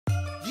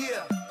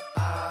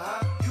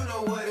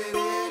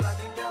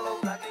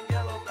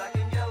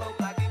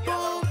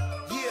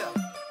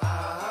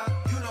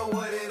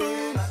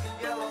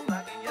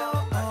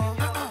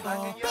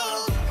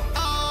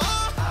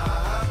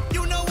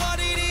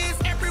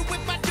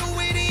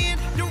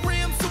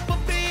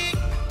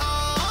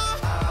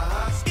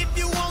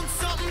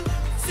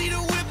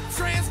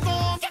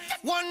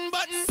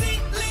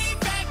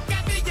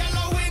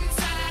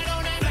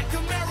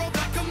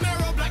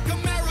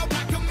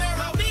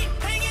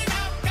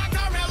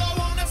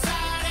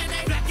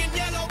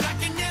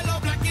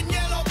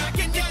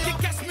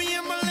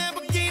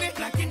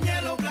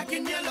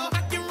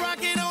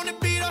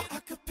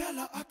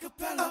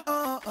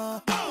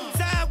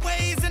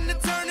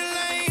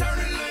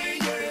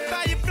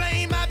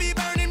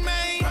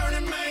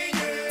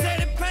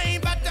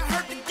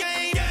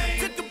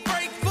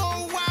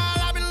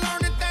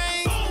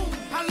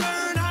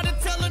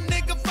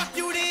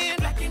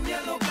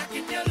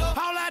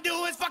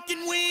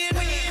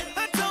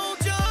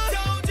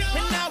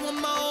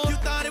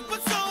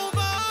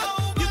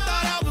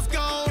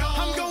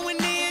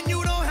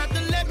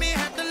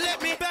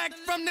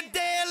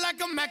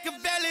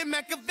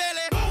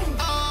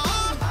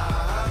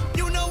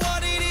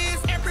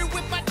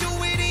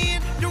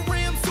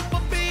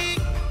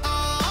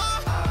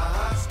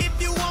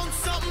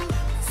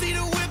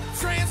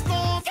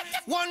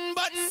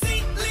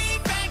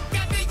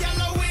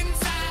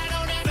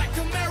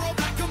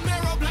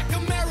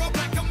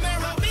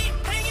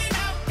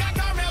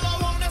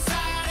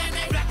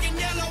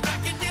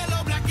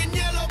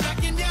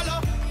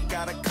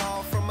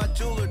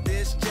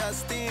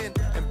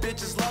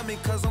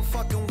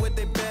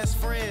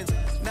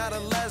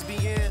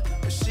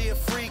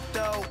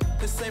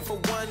This ain't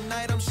for one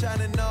night, I'm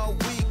shining all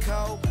week,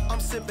 ho. I'm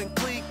sipping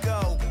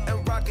Clico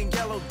and rocking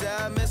yellow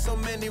diamonds. So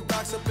many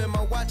rocks up in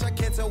my watch, I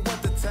can't tell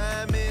what the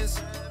time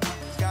is.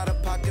 Got a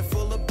pocket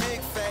full of big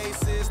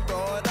faces,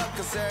 throw it up,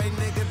 cause every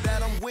nigga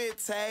that I'm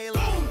with,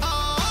 Taylor.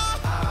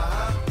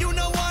 You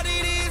know what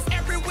it is,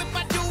 every whip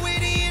I do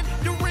it in,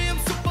 the rim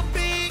super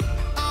big.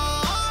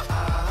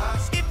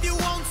 If you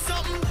want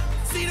something,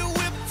 see the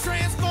whip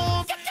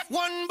transform,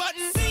 one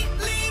button. See,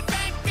 lean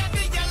back, got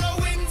the yellow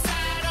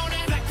inside on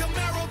that. Black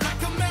camero, black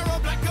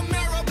camero, black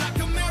camero, black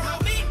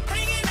camero. Me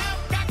hanging out,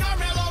 got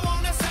carmelo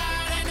on the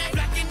side, and they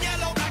black and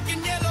yellow, black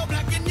and yellow,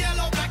 black and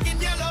yellow, black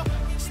and yellow.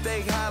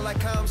 Stay high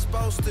like I'm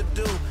supposed to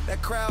do.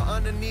 That crowd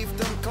underneath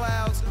them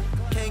clouds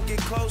can't get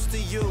close to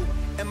you.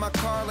 And my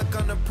car look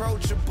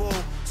unapproachable.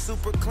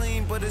 Super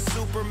clean, but it's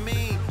super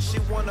mean. She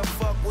wanna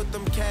fuck with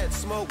them cats,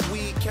 smoke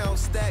weed, count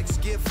stacks,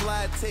 get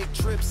fly, take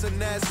trips,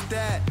 and that's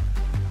that.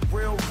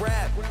 Real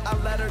rap, I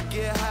let her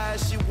get high,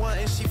 she want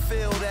and she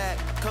feel that.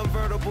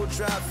 Convertible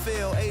drop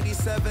feel,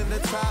 87 the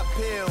top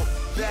pill,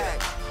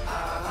 back.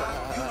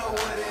 You know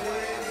what it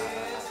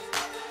is.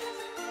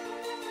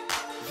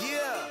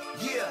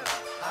 Yeah,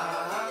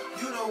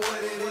 you know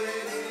what it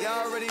is.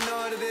 Y'all already know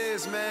what it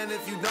is, man.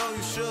 If you don't,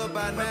 you should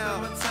by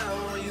now.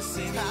 When you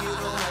see me, you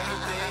know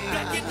everything.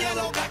 Black and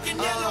yellow, black and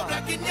yellow,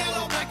 black and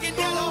yellow, black and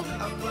yellow.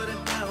 I put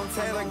it down,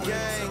 Taylor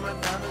gang.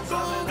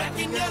 Black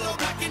and yellow.